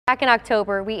Back in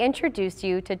October, we introduced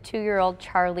you to 2-year-old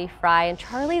Charlie Fry, and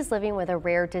Charlie's living with a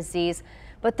rare disease,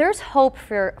 but there's hope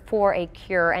for a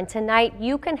cure, and tonight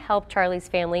you can help Charlie's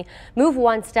family move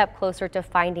one step closer to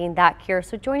finding that cure.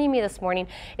 So joining me this morning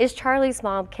is Charlie's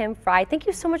mom, Kim Fry. Thank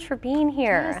you so much for being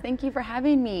here. Yes, thank you for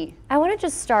having me. I want to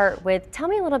just start with, tell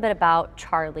me a little bit about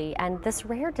Charlie and this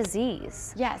rare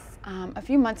disease. Yes, a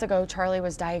few months ago, Charlie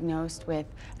was diagnosed with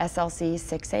SLC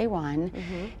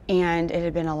 6A1, and it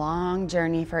had been a long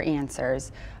journey for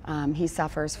answers. He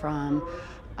suffers from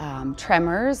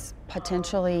tremors,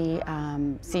 potentially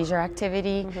seizure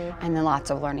activity, and then lots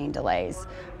of learning delays.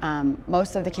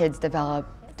 Most of the kids develop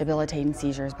debilitating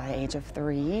seizures by the age of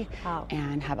 3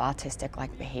 and have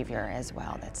autistic-like behavior as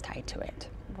well that's tied to it.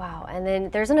 Wow, and then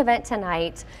there's an event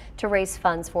tonight to raise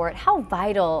funds for it. How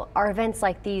vital are events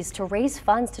like these to raise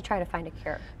funds to try to find a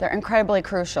cure? They're incredibly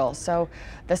crucial. So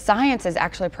the science is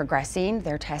actually progressing.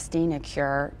 They're testing a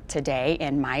cure today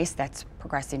in mice that's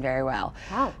progressing very well.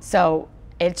 Wow. So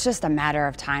it's just a matter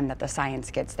of time that the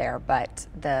science gets there, but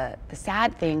the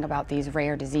sad thing about these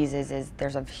rare diseases is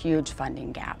there's a huge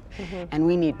funding gap, and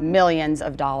we need millions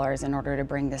of dollars in order to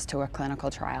bring this to a clinical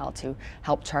trial to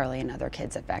help Charlie and other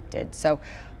kids affected. So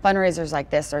fundraisers like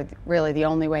this are really the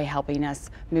only way helping us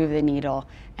move the needle,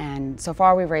 and so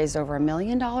far we've raised over $1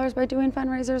 million by doing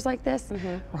fundraisers like this.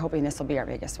 We're hoping this will be our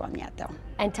biggest one yet, though.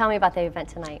 And tell me about the event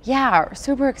tonight. Yeah, we're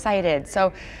super excited.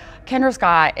 So Kendra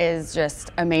Scott is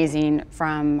just amazing,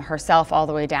 from herself all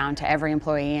the way down to every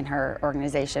employee in her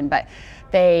organization, but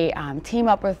they team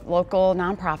up with local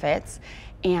nonprofits,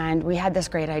 and we had this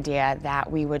great idea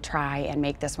that we would try and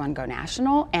make this one go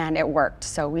national, and it worked.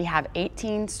 So we have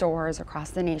 18 stores across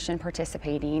the nation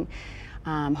participating,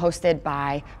 hosted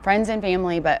by friends and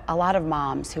family, but a lot of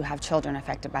moms who have children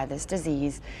affected by this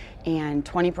disease, and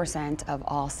 20% of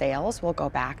all sales will go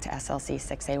back to SLC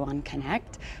 6A1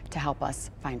 Connect to help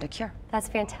us find a cure. That's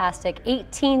fantastic.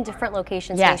 18 different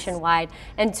locations nationwide,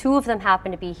 and 2 of them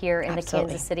happen to be here in the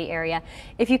Kansas City area.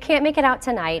 If you can't make it out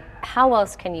tonight, how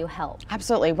else can you help?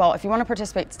 Absolutely. Well, if you want to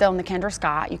participate still in the Kendra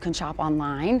Scott, you can shop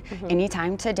online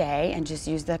anytime today and just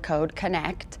use the code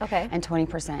CONNECT, and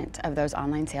 20% of those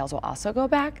online sales will also go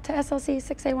back to SLC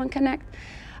 6A1 Connect.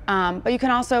 But you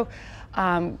can also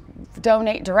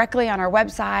donate directly on our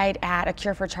website at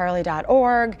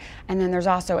acureforcharlie.org, and then there's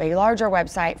also a larger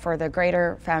website for the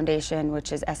greater foundation,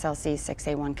 which is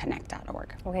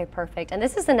slc6a1connect.org. Okay, perfect. And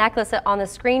this is the necklace on the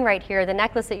screen right here, the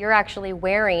necklace that you're actually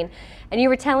wearing. And you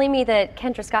were telling me that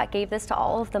Kendra Scott gave this to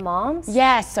all of the moms?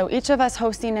 Yes, so each of us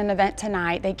hosting an event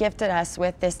tonight, they gifted us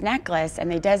with this necklace, and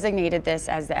they designated this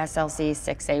as the SLC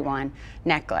 6A1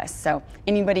 necklace. So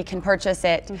anybody can purchase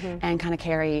it and kind of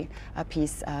carry a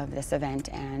piece of this event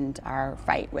and our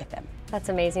fight with them. That's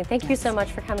amazing. Thank you so much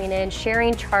for coming in,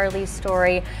 sharing Charlie's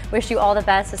story. Wish you all the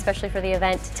best, especially for the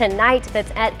event tonight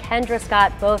that's at Kendra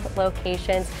Scott, both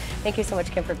locations. Thank you so much,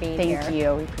 Kim, for being here. Thank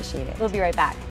you. We appreciate it. We'll be right back.